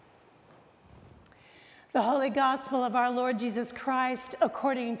The Holy Gospel of our Lord Jesus Christ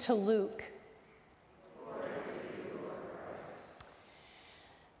according to Luke.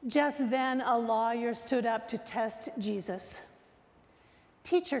 Just then a lawyer stood up to test Jesus.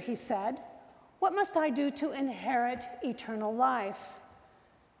 "Teacher," he said, "what must I do to inherit eternal life?"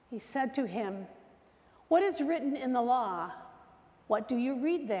 He said to him, "What is written in the law? What do you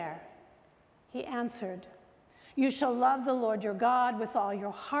read there?" He answered, "You shall love the Lord your God with all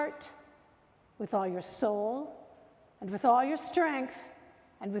your heart, with all your soul, and with all your strength,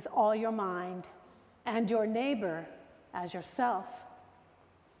 and with all your mind, and your neighbor as yourself."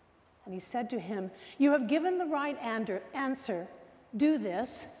 And he said to him, "You have given the right answer. Do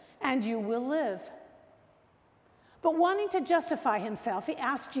this, and you will live." But wanting to justify himself, he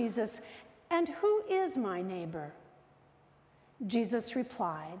asked Jesus, "And who is my neighbor?" Jesus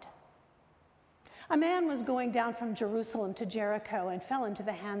replied, "A man was going down from Jerusalem to Jericho and fell into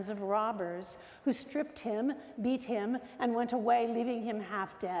the hands of robbers, who stripped him, beat him, and went away, leaving him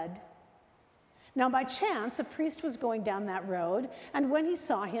half dead. Now by chance, a priest was going down that road, and when he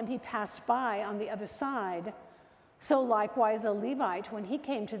saw him, he passed by on the other side. So likewise a Levite, when he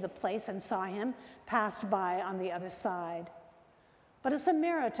came to the place and saw him, passed by on the other side. But a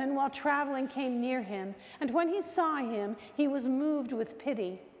Samaritan, while traveling, came near him, and when he saw him, he was moved with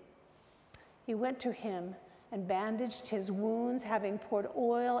pity. He went to him and bandaged his wounds, having poured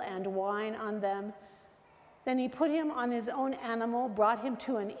oil and wine on them. Then he put him on his own animal, brought him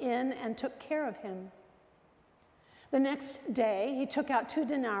to an inn, and took care of him. The next day he took out 2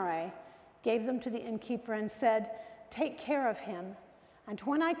 denarii, gave them to the innkeeper, and said, 'Take care of him, and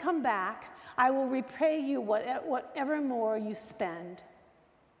when I come back, I will repay you whatever more you spend.'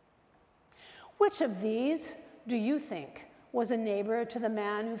 Which of these do you think was a neighbor to the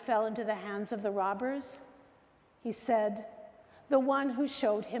man who fell into the hands of the robbers?" He said, "The one who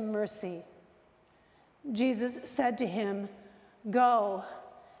showed him mercy." Jesus said to him, "Go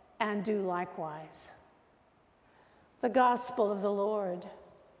and do likewise." The Gospel of the Lord.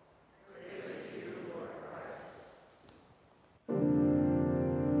 Praise to you, Lord Christ.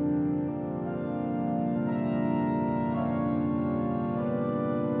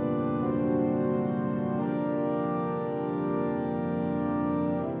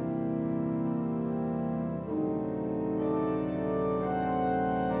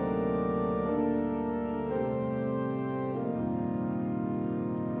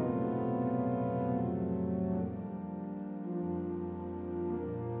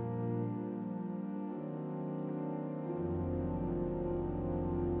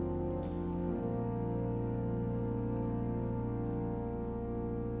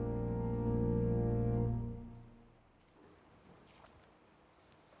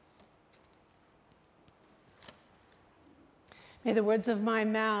 May the words of my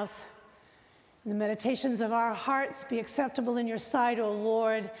mouth and the meditations of our hearts be acceptable in your sight, O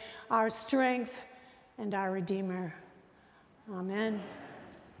Lord, our strength and our Redeemer. Amen.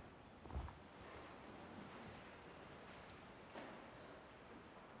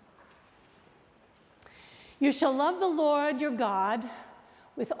 You shall love the Lord your God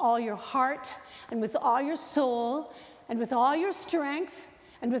with all your heart and with all your soul and with all your strength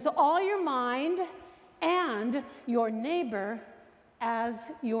and with all your mind, and your neighbor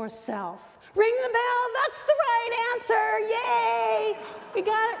as yourself. Ring the bell, that's the right answer, yay! We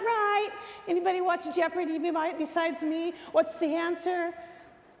got it right. Anybody watch Jeopardy besides me? What's the answer?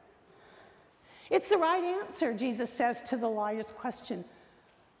 It's the right answer, Jesus says to the lawyer's question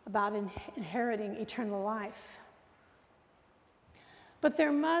about inheriting eternal life. But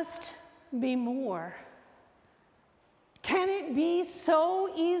there must be more. Can it be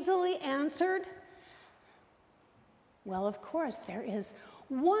so easily answered? Well, of course, there is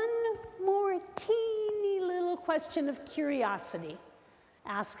one more teeny little question of curiosity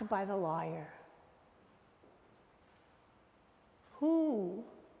asked by the lawyer. Who,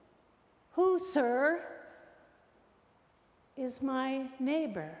 sir, is my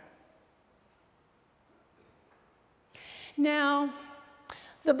neighbor? Now,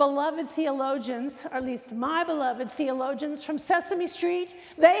 the beloved theologians, or at least my beloved theologians from Sesame Street,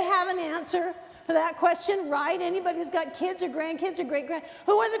 they have an answer for that question, right? Anybody who's got kids or grandkids or great-grand,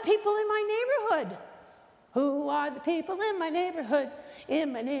 who are the people in my neighborhood? Who are the people in my neighborhood?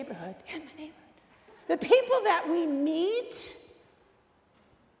 In my neighborhood, in my neighborhood. The people that we meet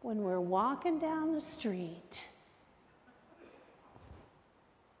when we're walking down the street.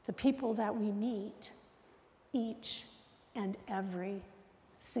 The people that we meet each and every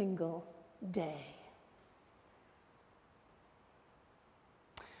single day.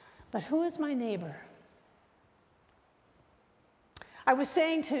 But who is my neighbor? I was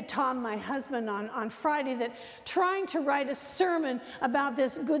saying to Tom, my husband, on Friday that trying to write a sermon about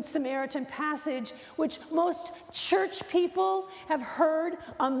this Good Samaritan passage, which most church people have heard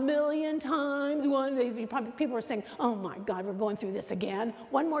 1,000,000 times. People are saying, oh my God, we're going through this again.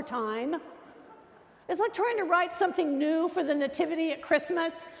 One more time. It's like trying to write something new for the Nativity at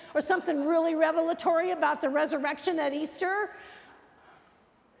Christmas or something really revelatory about the resurrection at Easter.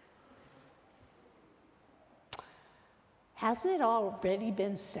 Hasn't it already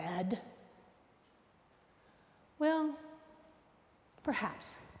been said? Well,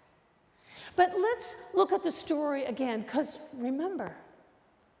 perhaps. But let's look at the story again, because remember,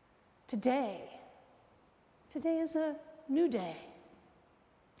 today is a new day.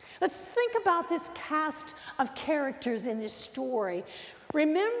 Let's think about this cast of characters in this story,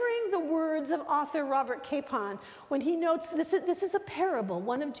 remembering the words of author Robert Capon when he notes this is a parable.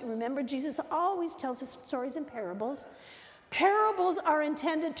 Remember, Jesus always tells us stories in parables. Parables are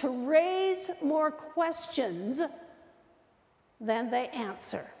intended to raise more questions than they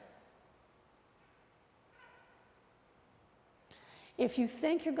answer. If you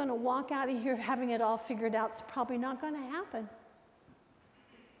think you're going to walk out of here having it all figured out, it's probably not going to happen.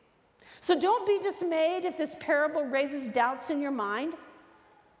 So don't be dismayed if this parable raises doubts in your mind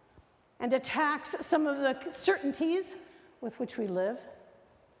and attacks some of the certainties with which we live.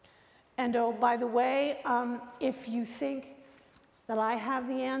 And oh, by the way, if you think that I have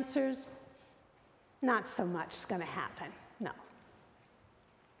the answers, not so much is going to happen. No.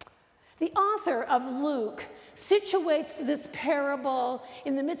 The author of Luke situates this parable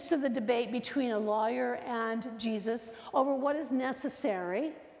in the midst of the debate between a lawyer and Jesus over what is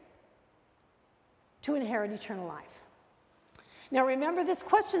necessary to inherit eternal life. Now remember, this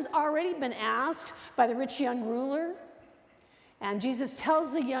question's already been asked by the rich young ruler, and Jesus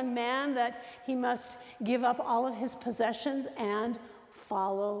tells the young man that he must give up all of his possessions and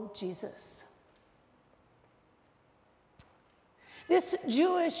follow Jesus. This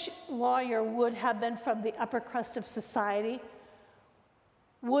Jewish lawyer would have been from the upper crust of society,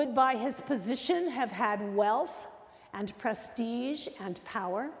 would by his position have had wealth and prestige and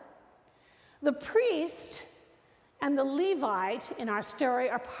power. The priest and the Levite in our story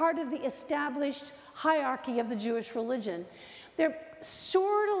are part of the established hierarchy of the Jewish religion. They're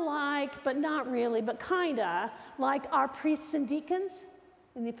sort of like, but not really, but kind of like our priests and deacons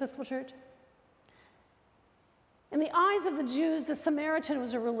in the Episcopal Church. In the eyes of the Jews, the Samaritan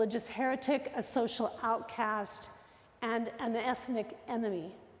was a religious heretic, a social outcast, and an ethnic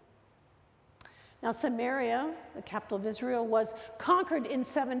enemy. Now, Samaria, the capital of Israel, was conquered in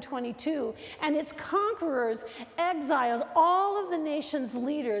 722, and its conquerors exiled all of the nation's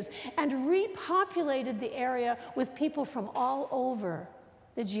leaders and repopulated the area with people from all over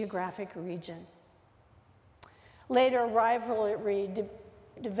the geographic region. Later, rivalry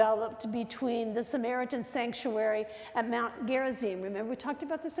developed between the Samaritan sanctuary at Mount Gerizim. Remember, we talked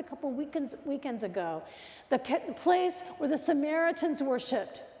about this a couple weekends ago. The place where the Samaritans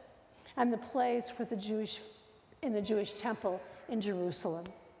worshipped, and the place for in the Jewish temple in Jerusalem.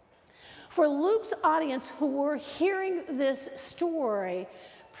 For Luke's audience who were hearing this story,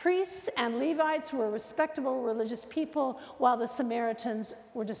 priests and Levites were respectable religious people, while the Samaritans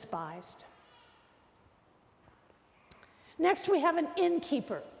were despised. Next, we have an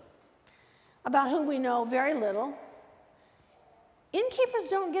innkeeper, about whom we know very little. Innkeepers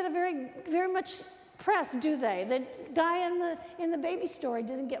don't get a very much press, do they? The guy in the baby story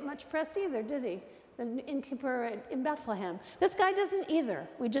didn't get much press either, did he? The innkeeper in Bethlehem. This guy doesn't either.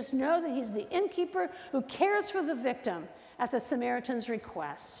 We just know that he's the innkeeper who cares for the victim at the Samaritan's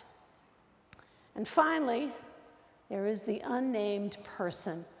request. And finally, there is the unnamed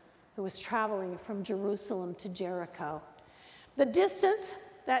person who was traveling from Jerusalem to Jericho. That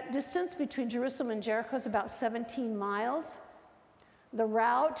distance between Jerusalem and Jericho is about 17 miles. The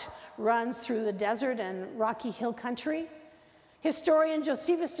route runs through the desert and rocky hill country. Historian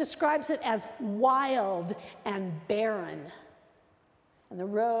Josephus describes it as wild and barren. And the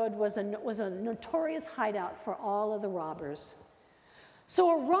road was a notorious hideout for all of the robbers. So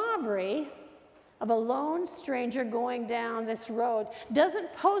a robbery of a lone stranger going down this road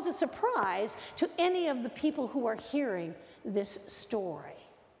doesn't pose a surprise to any of the people who are hearing this story.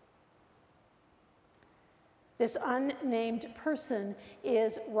 This unnamed person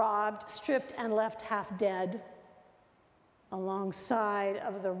is robbed, stripped, and left half dead alongside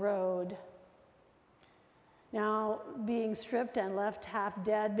of the road. Now, being stripped and left half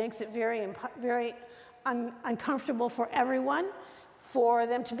dead makes it very uncomfortable for everyone, for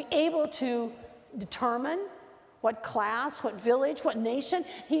them to be able to determine what class, what village, what nation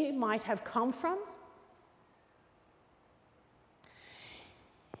he might have come from.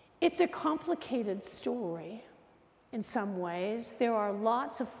 It's a complicated story in some ways. There are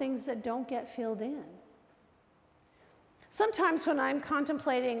lots of things that don't get filled in. Sometimes when I'm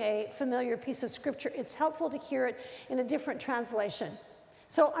contemplating a familiar piece of scripture, it's helpful to hear it in a different translation.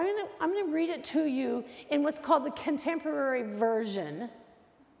 So I'm going to read it to you in what's called the contemporary version,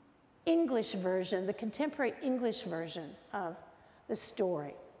 English version, the contemporary English version of the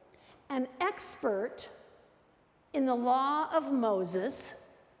story. An expert in the law of Moses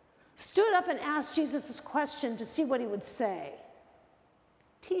stood up and asked Jesus this question to see what he would say.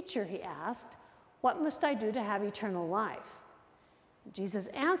 "Teacher," he asked, "what must I do to have eternal life?" Jesus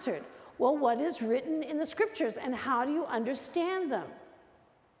answered, "Well, what is written in the scriptures, and how do you understand them?"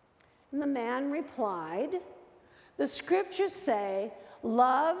 And the man replied, "The scriptures say,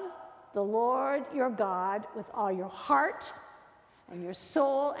 'Love the Lord your God with all your heart and your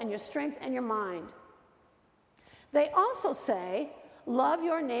soul and your strength and your mind.' They also say, 'Love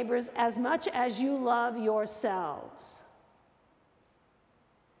your neighbors as much as you love yourselves.'"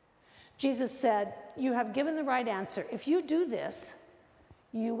 Jesus said, "You have given the right answer. If you do this,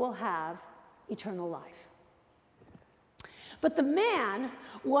 you will have eternal life." But the man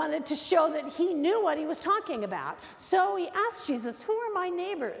wanted to show that he knew what he was talking about. So he asked Jesus, "Who are my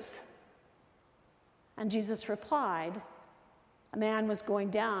neighbors?" And Jesus replied, "A man was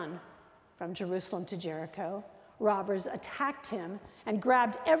going down from Jerusalem to Jericho. Robbers attacked him and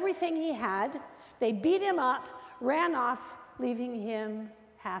grabbed everything he had. They beat him up, ran off, leaving him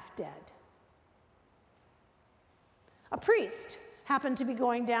half dead." A priest happened to be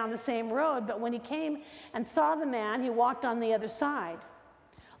going down the same road, but when he came and saw the man, he walked on the other side.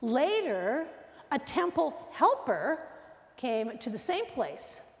 Later, a temple helper came to the same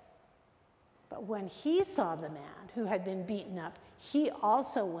place. But when he saw the man who had been beaten up, he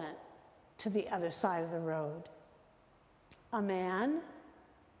also went to the other side of the road. A man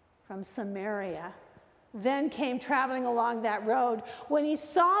from Samaria then came traveling along that road. When he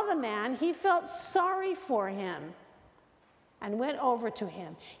saw the man, he felt sorry for him and went over to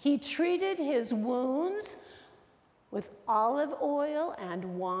him. He treated his wounds with olive oil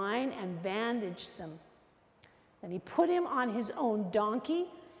and wine and bandaged them. Then he put him on his own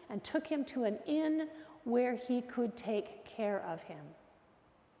donkey and took him to an inn where he could take care of him.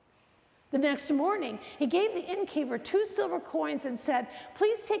 The next morning, he gave the innkeeper 2 silver coins and said,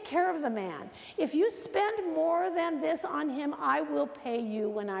 "Please take care of the man. If you spend more than this on him, I will pay you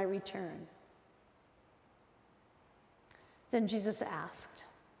when I return." Then Jesus asked,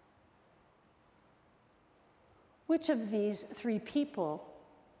 "Which of these 3 people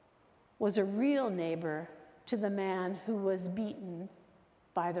was a real neighbor to the man who was beaten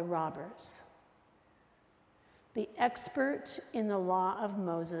by the robbers?" The expert in the law of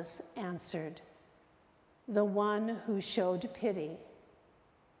Moses answered, "The one who showed pity."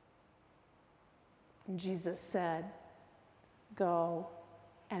 And Jesus said, "Go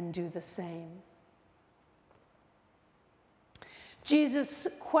and do the same." Jesus'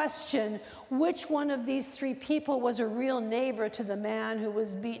 question, which one of these 3 people was a real neighbor to the man who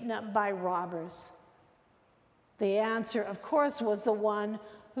was beaten up by robbers? The answer, of course, was the one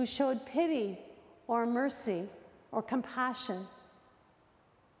who showed pity or mercy or compassion.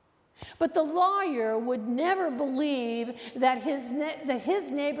 But the lawyer would never believe that his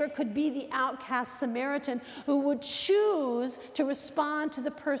neighbor could be the outcast Samaritan who would choose to respond to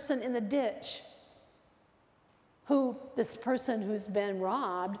the person in the ditch. This person who's been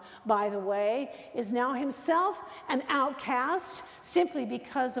robbed, by the way, is now himself an outcast simply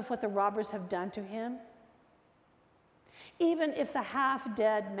because of what the robbers have done to him. Even if the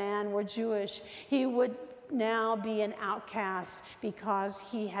half-dead man were Jewish, he would now be an outcast because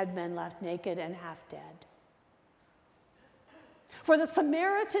he had been left naked and half dead. For the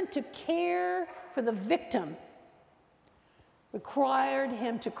Samaritan to care for the victim required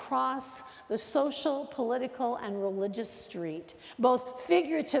him to cross the social, political, and religious street, both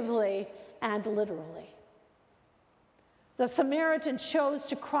figuratively and literally. The Samaritan chose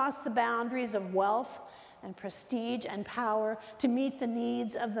to cross the boundaries of wealth and prestige and power to meet the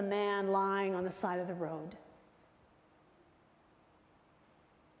needs of the man lying on the side of the road.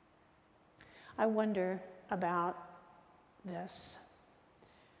 I wonder about this.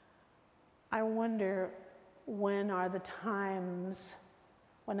 I wonder when are the times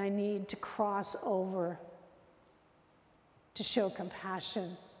when I need to cross over to show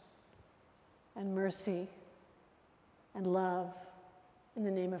compassion and mercy and love in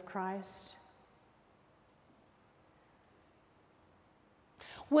the name of Christ?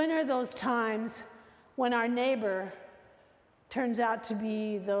 When are those times when our neighbor turns out to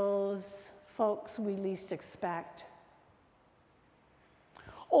be those folks we least expect?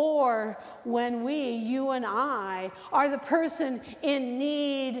 Or when you and I, are the person in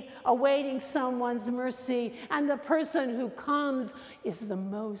need, awaiting someone's mercy, and the person who comes is the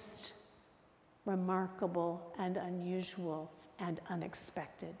most remarkable and unusual and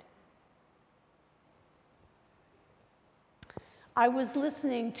unexpected. I was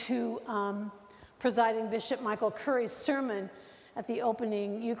listening to Presiding Bishop Michael Curry's sermon at the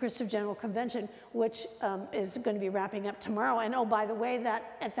opening Eucharist of General Convention, which is going to be wrapping up tomorrow. And oh, by the way,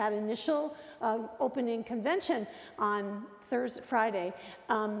 that at that initial opening convention on Friday,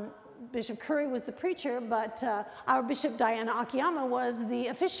 Bishop Curry was the preacher, but our Bishop Diana Akiyama was the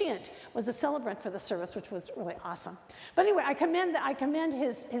officiant, was the celebrant for the service, which was really awesome. But anyway, I commend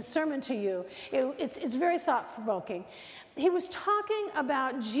his sermon to you. It's very thought-provoking. He was talking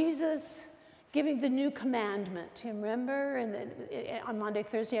about Jesus giving the new commandment. You remember on Monday,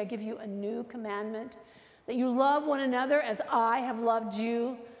 Thursday, I give you a new commandment, that you love one another as I have loved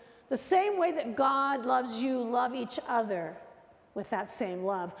you. The same way that God loves you, love each other with that same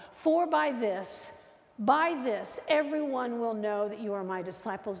love. For by this, everyone will know that you are my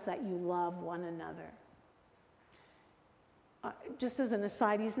disciples, that you love one another. Just as an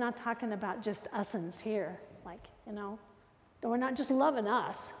aside, he's not talking about just us-uns here. We're not just loving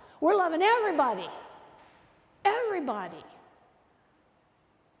us. We're loving everybody. Everybody.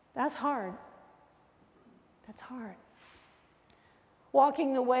 That's hard. That's hard.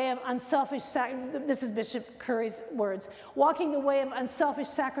 Walking the way of unselfish, this is Bishop Curry's words, walking the way of unselfish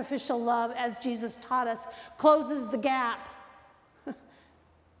sacrificial love as Jesus taught us closes the gap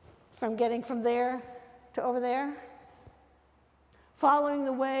from getting from there to over there. Following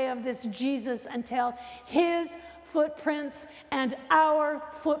the way of this Jesus until his footprints and our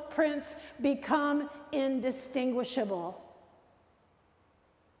footprints become indistinguishable.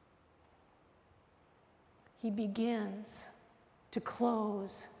 He begins to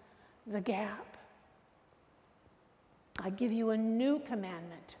close the gap. I give you a new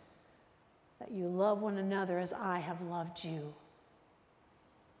commandment, that you love one another as I have loved you.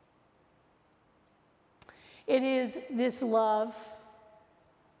 It is this love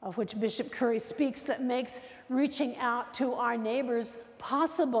of which Bishop Curry speaks that makes reaching out to our neighbors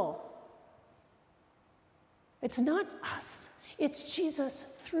possible. It's not us, it's Jesus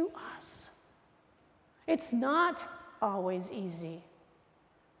through us. It's not always easy.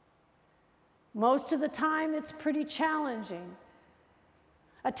 Most of the time, it's pretty challenging.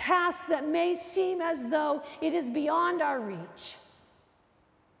 A task that may seem as though it is beyond our reach.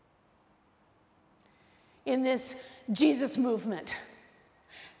 In this Jesus movement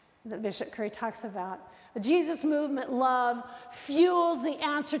that Bishop Curry talks about, the Jesus movement love fuels the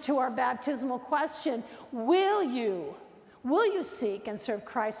answer to our baptismal question, will you seek and serve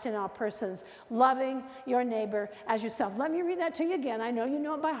Christ in all persons, loving your neighbor as yourself? Let me read that to you again. I know you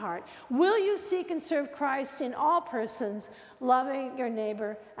know it by heart. Will you seek and serve Christ in all persons, loving your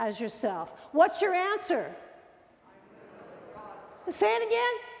neighbor as yourself? What's your answer? Say it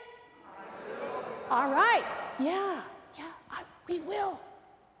again. All right. Yeah, we will.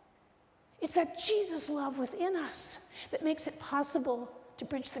 It's that Jesus love within us that makes it possible to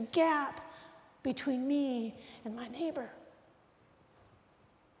bridge the gap between me and my neighbor.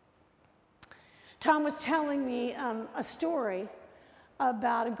 Tom was telling me a story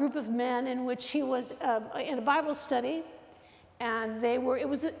about a group of men in which he was in a Bible study, and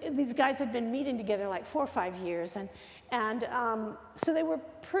these guys had been meeting together like 4 or 5 years, and so they were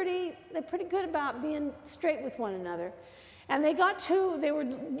pretty good about being straight with one another. And they were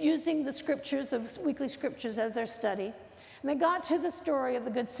using the scriptures, the weekly scriptures as their study, and they got to the story of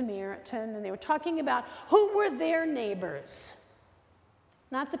the Good Samaritan, and they were talking about who were their neighbors.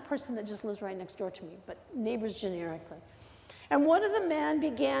 Not the person that just lives right next door to me, but neighbors generically. And one of the men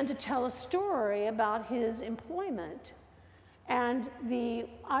began to tell a story about his employment. And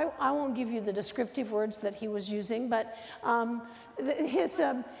I won't give you the descriptive words that he was using, but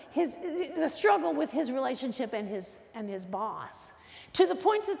the struggle with his relationship and his boss, to the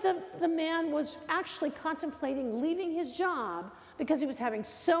point that the man was actually contemplating leaving his job because he was having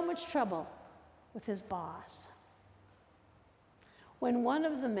so much trouble with his boss. When one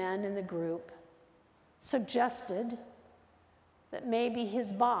of the men in the group suggested that maybe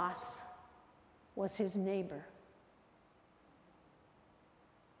his boss was his neighbor,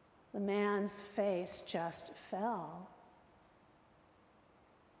 the man's face just fell.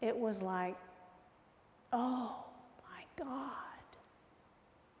 It was like, oh my God.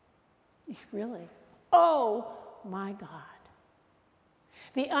 Really? Oh my God.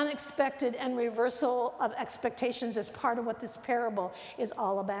 The unexpected and reversal of expectations is part of what this parable is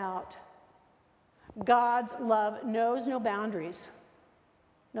all about. God's love knows no boundaries.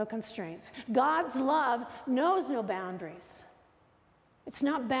 no constraints. God's love knows no boundaries. It's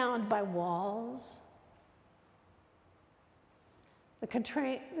not bound by walls. The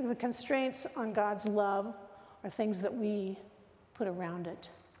constraints on God's love are things that we put around it.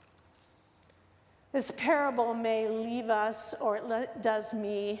 This parable may leave us, or it does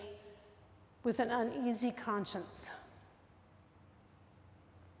me, with an uneasy conscience.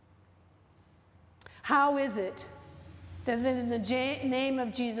 How is it that in the name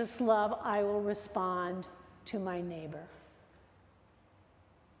of Jesus' love, I will respond to my neighbor?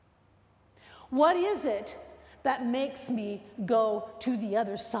 What is it that makes me go to the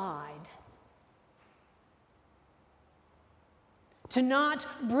other side? To not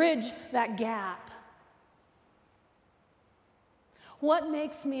bridge that gap? What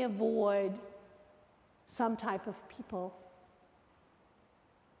makes me avoid some type of people?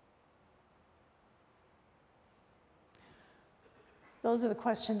 Those are the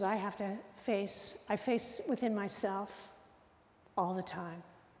questions I have to face. I face within myself all the time.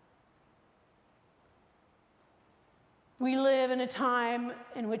 We live in a time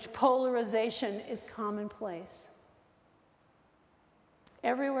in which polarization is commonplace.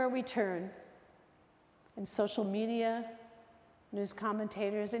 Everywhere we turn, in social media, news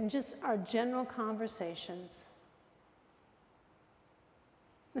commentators, and just our general conversations.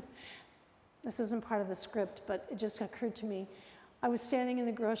 This isn't part of the script, but it just occurred to me. I was standing in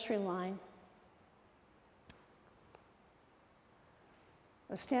the grocery line.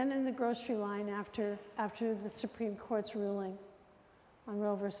 I was standing in the grocery line after the Supreme Court's ruling on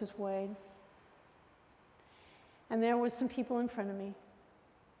Roe versus Wade. And there was some people in front of me.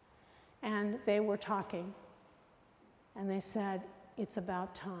 And they were talking. And they said, "It's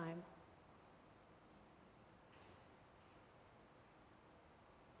about time."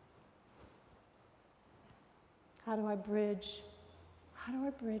 How do I bridge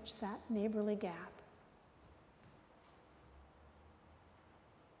that neighborly gap?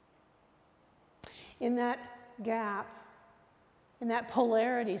 In that gap, in that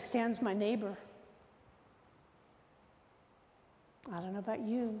polarity, stands my neighbor. I don't know about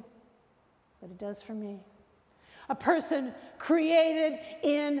you, but it does for me. A person created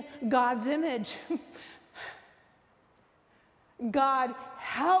in God's image. God,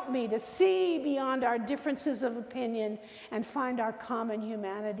 help me to see beyond our differences of opinion and find our common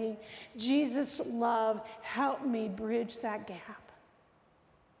humanity. Jesus' love, help me bridge that gap.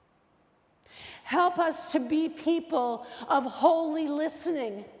 Help us to be people of holy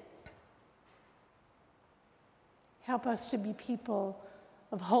listening. Help us to be people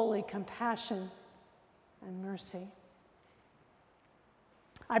of holy compassion and mercy.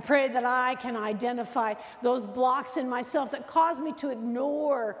 I pray that I can identify those blocks in myself that cause me to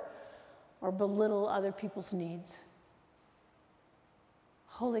ignore or belittle other people's needs.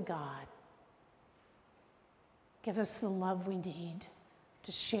 Holy God, give us the love we need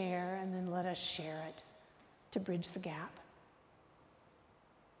to share, and then let us share it to bridge the gap.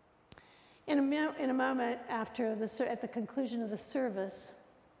 In a moment at the conclusion of the service,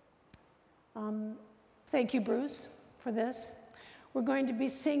 thank you, Bruce, for this. We're going to be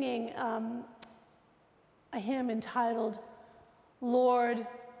singing a hymn entitled, "Lord,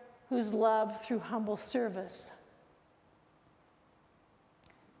 whose love through humble service."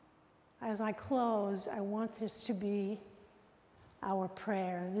 As I close, I want this to be our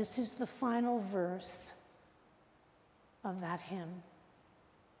prayer. This is the final verse of that hymn.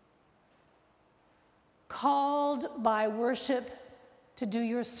 Called by worship to do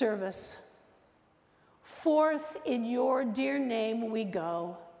your service, forth in your dear name we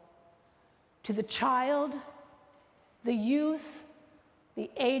go, to the child, the youth, the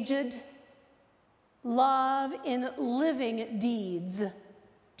aged, love in living deeds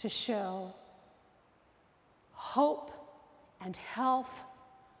to show, hope and health,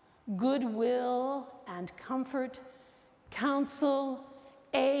 goodwill and comfort, counsel,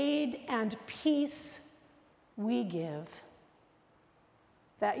 aid and peace we give,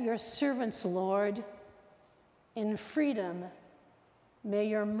 that your servants, Lord, in freedom may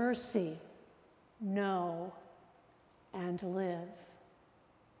your mercy know and live.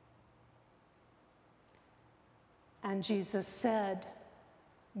 And Jesus said,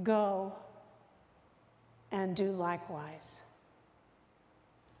 "Go and do likewise."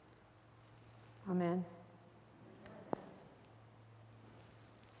 Amen.